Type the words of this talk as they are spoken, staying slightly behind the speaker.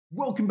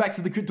Welcome back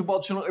to the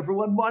cryptoworld channel,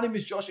 everyone. My name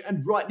is Josh,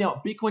 and right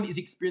now, Bitcoin is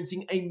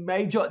experiencing a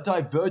major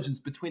divergence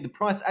between the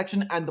price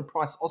action and the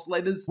price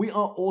oscillators. We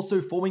are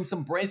also forming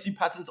some brand new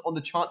patterns on the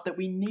chart that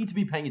we need to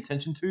be paying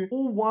attention to,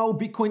 all while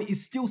Bitcoin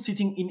is still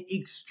sitting in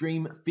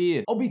extreme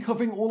fear. I'll be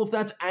covering all of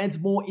that and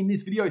more in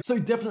this video, so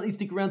definitely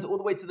stick around all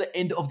the way to the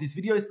end of this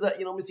video so that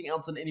you're not missing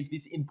out on any of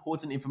this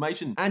important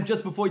information. And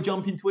just before we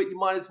jump into it, you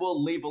might as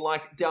well leave a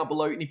like down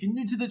below, and if you're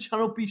new to the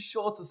channel, be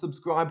sure to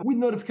subscribe with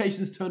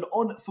notifications turned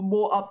on for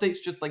more updates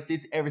just like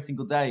this every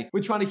single day.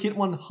 We're trying to hit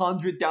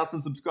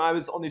 100,000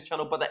 subscribers on this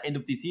channel by the end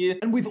of this year,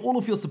 and with all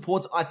of your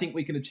support, I think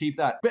we can achieve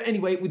that. But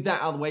anyway, with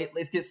that out of the way,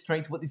 let's get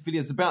straight to what this video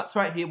is about. So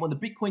right here, one of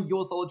the Bitcoin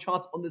US dollar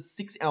charts on the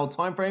 6-hour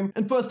time frame.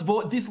 And first of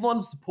all, this line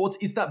of support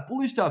is that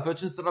bullish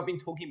divergence that I've been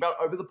talking about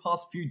over the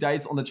past few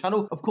days on the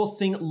channel. Of course,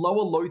 seeing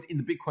lower lows in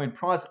the Bitcoin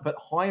price, but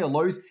higher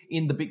lows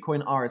in the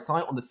Bitcoin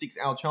RSI on the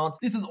 6-hour chart.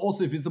 This is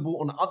also visible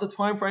on other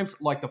time frames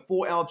like the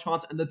 4-hour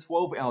chart and the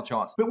 12-hour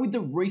chart. But with the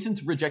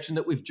recent rejection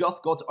that we've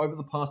just got over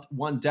the past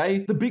one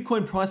day, the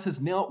Bitcoin price has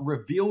now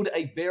revealed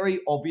a very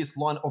obvious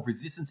line of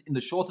resistance in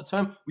the shorter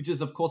term, which is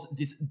of course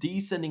this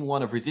descending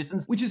line of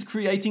resistance, which is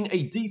creating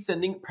a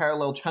descending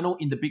parallel channel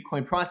in the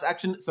Bitcoin price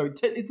action. So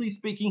technically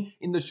speaking,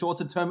 in the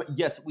shorter term,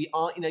 yes, we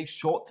are in a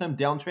short-term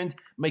downtrend,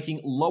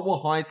 making lower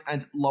highs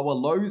and lower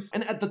lows.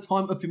 And at the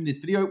time of filming this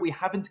video, we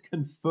haven't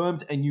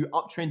confirmed a new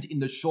uptrend in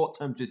the short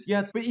term just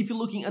yet. But if you're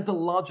looking at the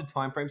larger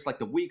timeframes like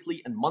the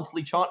weekly and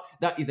monthly chart,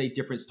 that is a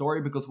different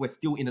story because we're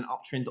still in an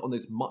uptrend on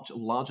those much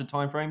larger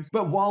timeframes.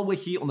 But while we're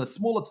here on the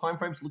smaller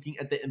timeframes looking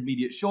at the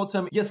immediate short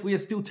term, yes, we are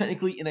still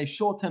technically in a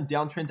short-term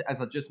downtrend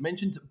as I just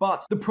mentioned,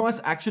 but the price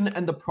action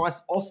and the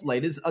price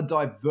oscillators are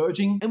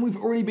diverging, and we've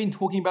already been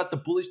talking about the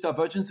bullish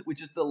divergence,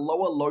 which is the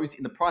lower lows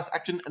in the price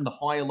action and the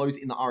higher lows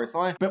in the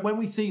RSI. But when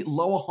we see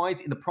lower highs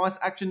in the price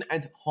action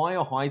and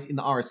higher highs in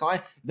the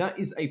RSI, that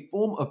is a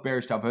form of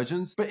bearish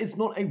divergence, but it's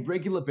not a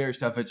regular bearish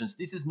divergence.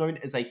 This is known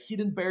as a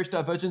hidden bearish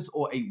divergence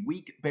or a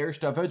weak bearish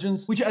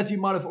divergence, which, as you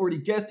might have already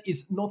guessed,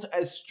 is not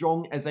as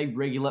strong as a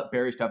regular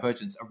bearish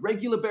divergence. A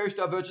regular bearish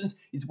divergence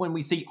is when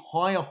we see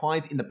higher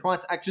highs in the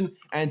price action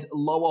and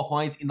lower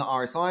highs in the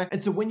RSI.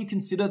 And so when you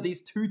consider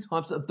these two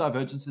types of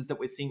divergences that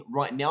we're seeing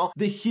right now,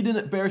 the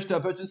hidden bearish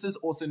divergences,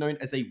 also known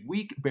as a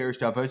weak bearish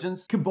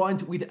divergence,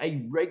 combined with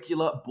a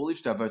regular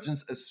bullish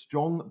divergence, a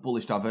strong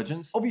bullish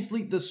divergence.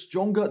 Obviously, the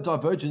stronger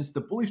divergence,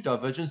 the bullish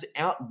divergence,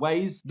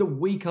 outweighs the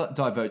weaker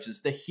divergence,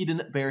 the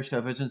hidden bearish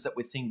divergence that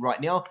we're seeing right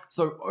now.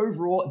 So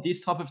overall,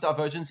 this type of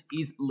divergence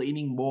is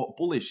leaning more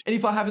bullish. And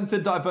if I haven't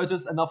said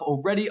divergence enough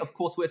already, of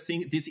course, we're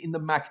seeing this in the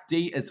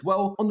MACD as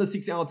well. On the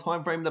 6-hour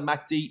time frame, the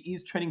MACD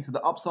is trending to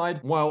the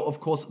upside, while of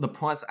course the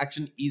price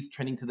action is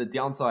trending to the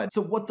downside.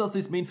 So what does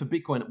this mean for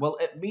Bitcoin? Well,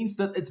 it means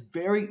that it's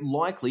very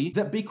likely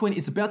that Bitcoin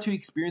is about to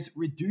experience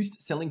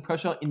reduced selling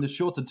pressure in the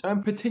shorter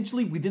term,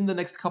 potentially within the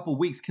next couple of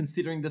weeks,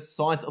 considering the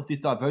size of this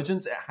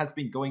divergence. It has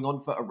been going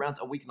on for around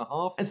a week and a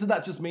half. And so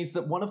that just means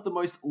that one of the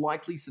most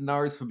likely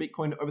scenarios for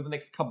Bitcoin over the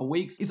next couple of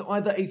weeks is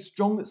either a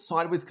strong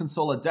sideways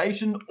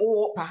consolidation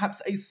or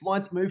perhaps a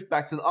slight move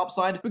back to the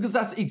upside, because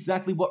that's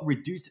exactly what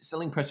reduced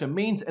selling pressure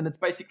means. And it's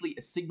basically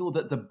a signal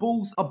that the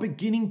bulls are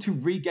beginning to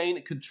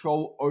regain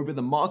control over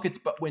the market,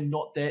 but we're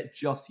not there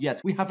just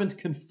yet. We haven't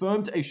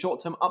confirmed a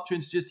short-term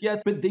uptrend just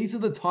yet, but these are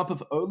the type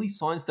of early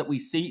signs that we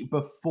see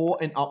before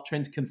an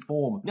uptrend can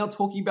form. Now,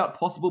 talking about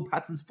possible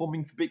patterns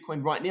forming for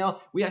Bitcoin right now,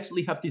 we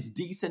actually have this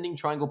descending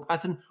triangle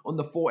pattern on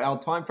the 4-hour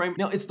time frame.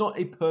 Now, it's not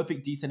a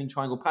perfect descending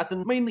triangle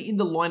pattern, mainly in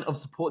the line of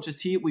support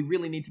just here. We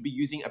really need to be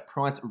using a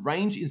price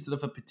range instead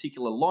of a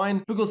particular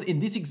line, because in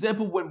this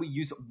example, when we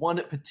use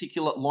one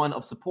particular line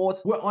of support,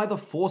 we're either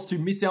forced to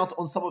miss out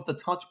on some of the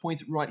touch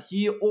points right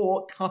here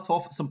or cut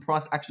off some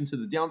price action to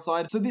the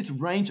downside. So this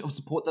range of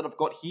support that I've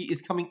got here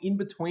is coming in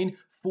between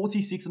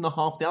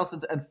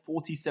 46,500 and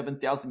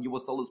 47,000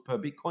 US dollars per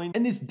Bitcoin.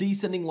 And this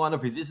descending line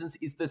of resistance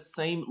is the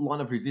same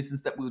line of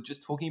resistance that we were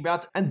just talking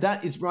about. And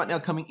that is right now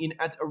coming in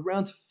at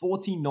around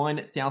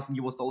 49,000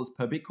 US dollars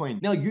per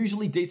Bitcoin. Now,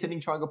 usually descending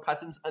triangle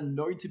patterns are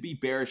known to be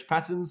bearish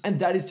patterns. And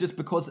that is just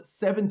because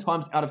 7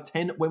 times out of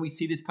 10, when we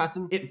see this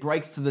pattern, it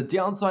breaks to the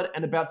downside,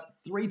 and about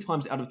 3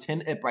 times out of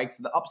 10, it breaks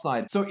to the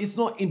upside. So it's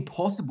not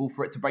impossible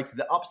for it to break to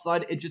the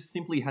upside. It just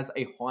simply has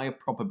a higher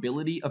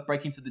probability of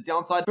breaking to the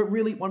downside. But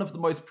really, one of the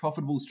most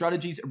profitable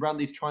strategies around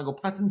these triangle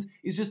patterns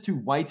is just to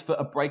wait for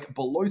a break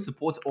below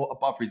support or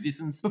above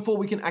resistance before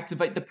we can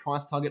activate the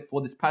price target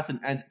for this pattern.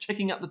 And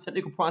checking out the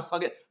technical price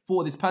target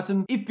for this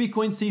pattern, if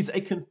Bitcoin sees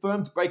a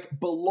confirmed break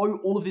below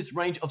all of this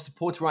range of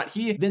support right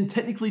here, then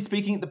technically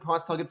speaking, the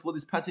price target for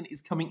this pattern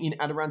is coming in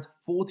at around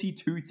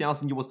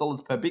 42,000 US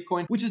dollars per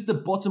Bitcoin, which is the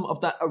bottom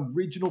of that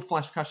original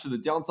flash crash to the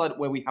downside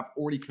where we have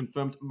already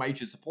confirmed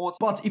major support.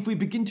 But if we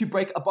begin to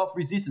break above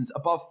resistance,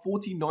 above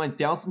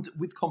 49,000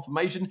 with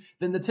confirmation,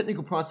 then the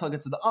technical price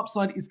target to the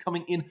upside is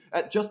coming in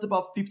at just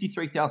above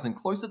 53,000,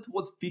 closer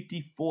towards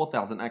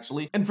 54,000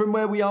 actually. And from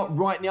where we are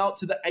right now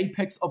to the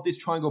apex of this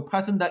triangle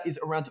pattern, that is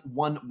around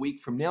 1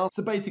 week from now.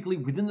 So basically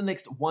within the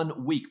next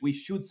 1 week, we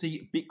should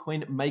see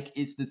Bitcoin make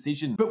its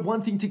decision. But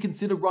one thing to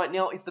consider right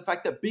now is the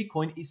fact that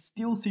Bitcoin is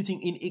still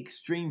sitting in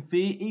extreme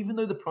fear, even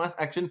though the price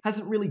action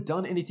hasn't really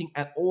done anything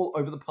at all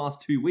over the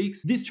past 2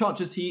 weeks. This chart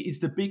just here is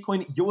the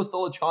Bitcoin US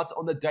dollar charts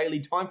on the daily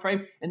time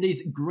frame, and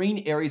these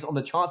green areas on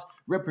the charts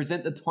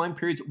represent the time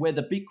periods where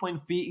the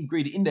Bitcoin Fear and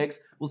Greed Index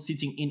was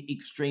sitting in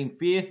extreme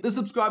fear. The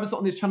subscribers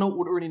on this channel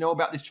would already know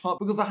about this chart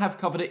because I have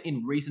covered it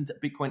in recent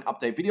Bitcoin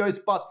update videos,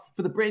 but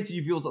for the brand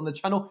new viewers on the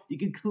channel, you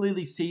can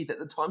clearly see that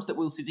the times that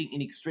we were sitting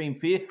in extreme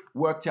fear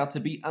worked out to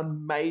be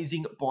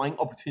amazing buying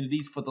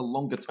opportunities for the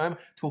longer term,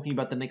 talking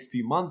about the next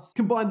few months.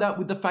 Combine that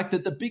with the fact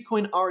that the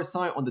Bitcoin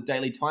RSI on the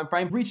daily time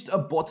frame reached a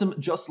bottom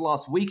just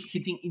last week,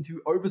 hitting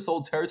into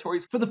oversold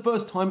territories for the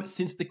first time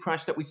since the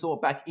crash that we saw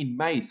back in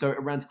May, so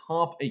around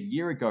half a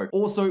year ago.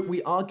 Also,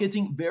 we are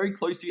getting very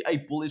close to a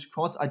bullish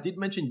cross. I did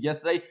mention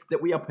yesterday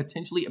that we are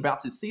potentially about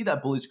to see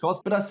that bullish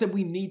cross, but I said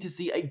we need to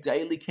see a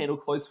daily candle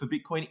close for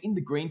Bitcoin in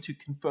the green to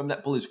confirm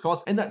that bullish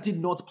cross, and that did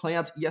not play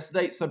out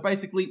yesterday. So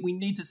basically, we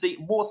need to see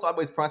more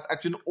sideways price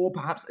action or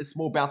perhaps a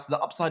small bounce to the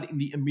upside in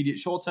the immediate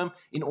short term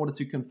in order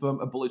to confirm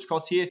a bullish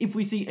cross here. If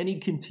we see any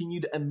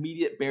continued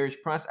immediate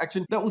bearish price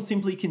action, that will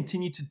simply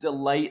continue to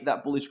delay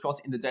that bullish cross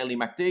in the daily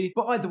MACD.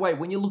 But either way,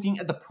 when you're looking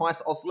at the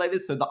price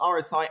oscillators, so the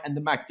RSI and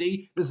the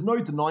MACD, there's no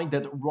denying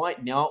that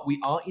right now we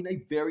are in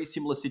a very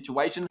similar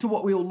situation to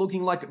what we were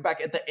looking like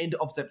back at the end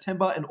of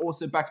September and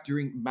also back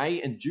during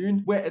May and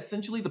June, where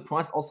essentially the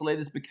price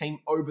oscillators became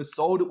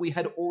oversold. We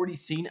had already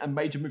seen a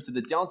major move to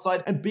the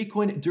downside, and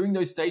Bitcoin during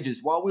those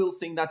stages, while we were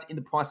seeing that in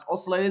the price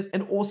oscillators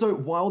and also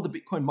while the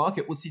Bitcoin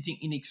market was sitting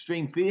in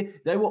extreme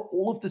fear, they were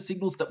all of the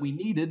signals that we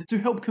needed to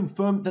help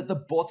confirm that the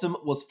bottom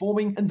was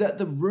forming and that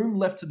the room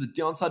left to the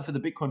downside for the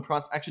Bitcoin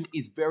price action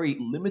is very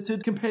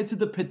limited compared to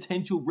the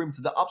potential room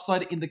to the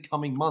upside in the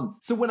coming months.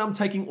 So when I'm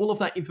taking all of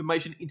that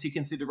information into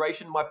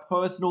consideration, my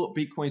personal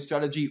Bitcoin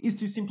strategy is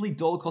to simply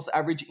dollar cost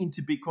average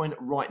into Bitcoin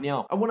right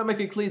now. I want to make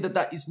it clear that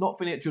that is not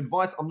financial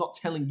advice. I'm not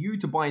telling you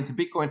to buy into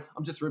Bitcoin.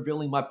 I'm just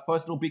revealing my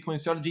personal Bitcoin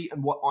strategy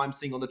and what I'm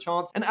seeing on the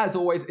charts. And as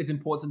always, it's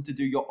important to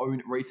do your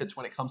own research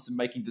when it comes to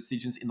making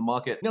decisions in the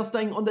market. Now,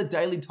 staying on the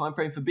daily time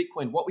frame for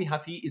Bitcoin, what we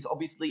have here is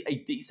obviously a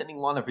descending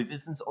line of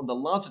resistance on the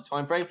larger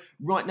time frame,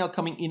 right now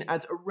coming in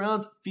at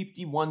around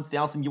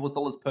 51,000 US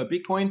dollars per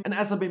Bitcoin. And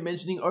as I've been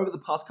mentioning over the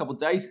past couple of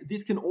days,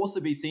 this can also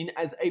be seen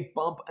as a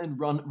bump and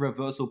run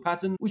reversal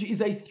pattern, which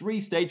is a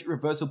 3-stage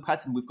reversal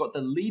pattern. We've got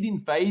the lead-in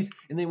phase,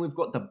 and then we've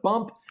got the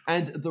bump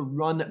and the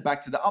run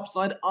back to the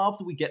upside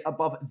after we get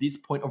above this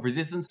point of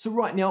resistance. So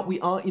right now we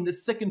are in the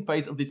second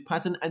phase of this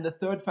pattern, and the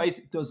third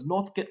phase does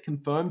not get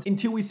confirmed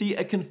until we see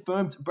a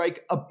confirmed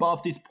break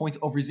above this point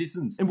of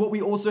resistance. And what we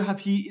also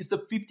have here is the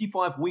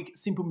 55-week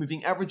simple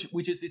moving average,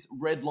 which is this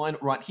red line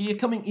right here,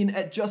 coming in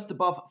at just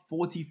above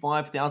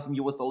 45,000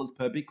 US dollars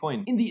per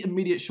Bitcoin. In the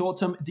immediate short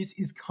term, this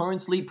is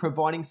currently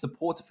providing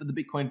support for the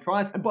Bitcoin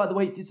price. And by the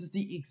way, this is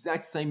the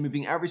exact same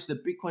moving average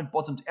that Bitcoin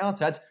bottomed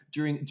out at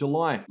during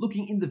July.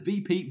 Looking in the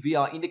VP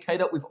VR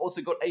indicator, we've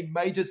also got a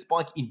major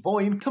spike in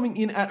volume coming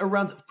in at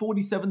around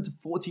 47 to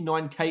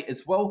 49K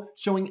as well,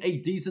 showing a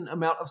decent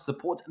amount of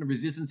support and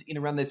resistance in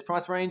around this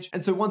price range.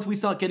 And so once we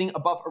start getting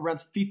above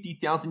around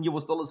 50,000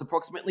 US dollars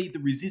approximately, the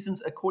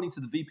resistance according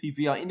to the VP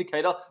VR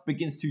indicator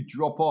begins to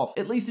drop off,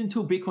 at least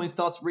until Bitcoin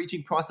starts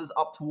reaching prices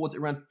up towards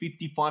around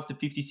 55 to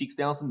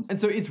 56,000. And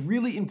so it's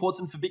really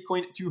important for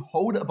Bitcoin to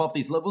hold above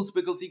these levels,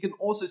 because you can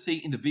also see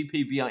in the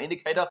VP VR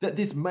indicator that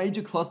this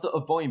major cluster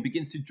of volume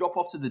begins to drop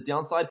off to the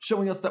downside,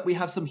 showing us that we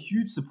have some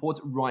huge support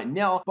right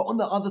now. But on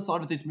the other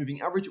side of this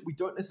moving average, we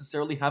don't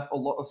necessarily have a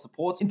lot of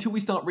support until we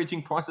start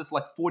reaching prices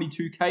like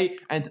 42K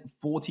and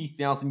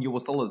 40,000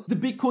 US dollars. The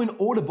Bitcoin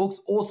order books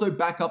also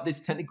back up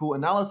this technical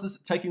analysis.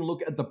 Taking a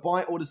look at the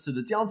buy orders to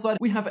the downside,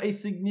 we have a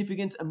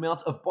significant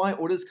amount of buy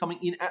orders coming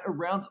in at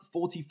around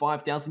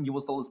 45,000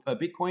 US dollars per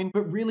Bitcoin.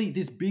 But really,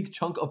 this big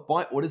chunk of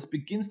buy orders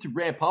begins to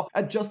ramp up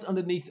at just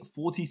underneath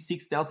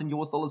 46,000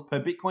 US dollars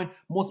per Bitcoin.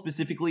 More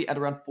specifically, at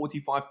around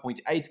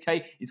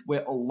 45.8K is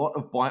where a lot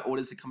of buy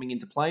orders are coming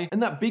into play.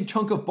 And that big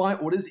chunk of buy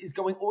orders is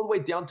going all the way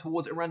down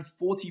towards around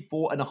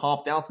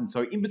 44,500.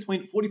 So in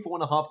between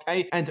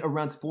 44.5K and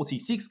around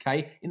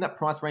 46K in that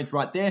price range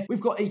right there,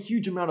 we've got a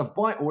huge amount of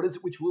buy orders,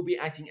 which will be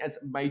acting as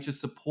major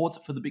support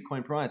for the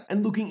Bitcoin price.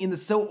 And looking in the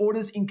sell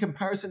orders in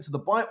comparison to the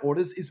buy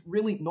orders, is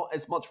really not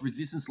as much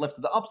resistance left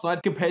to the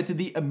upside compared to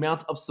the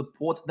amount of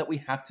support that we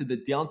have to the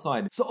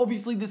downside. So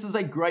obviously this is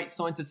a great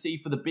sign to see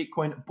for the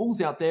Bitcoin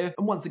bulls out there.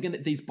 And once again,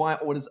 these buy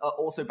orders are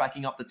also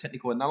backing up the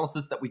technical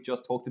analysis that we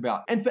just talked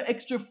about. And for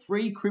extra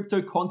free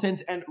crypto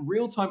content and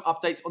real-time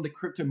updates on the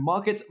crypto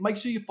markets, make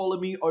sure you follow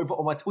me over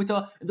on my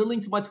Twitter, and the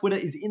link to my Twitter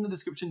is in the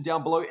description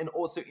down below and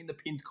also in the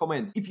pinned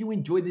comment. If you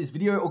enjoyed this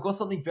video or got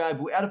something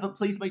valuable out of it,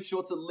 please make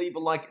sure to leave a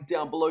like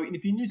down below. And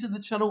if you're new to the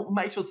channel,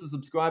 make sure to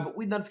subscribe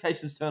with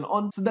notifications turned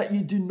on so that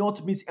you do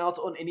not miss out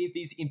on any of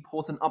these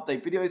important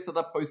update videos that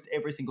I post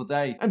every single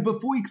day. And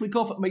before you click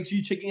off, make sure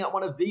you're checking out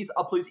one of these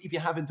uploads if you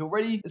haven't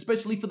already,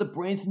 especially for the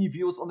brand new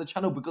viewers on the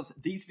channel, because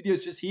these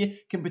videos just here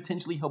can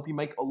potentially help you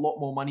make a lot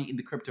more money in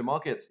the crypto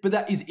markets. But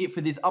that is it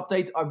for this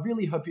update. I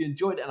really hope you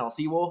enjoyed, and I'll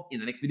see you all in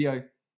the next video.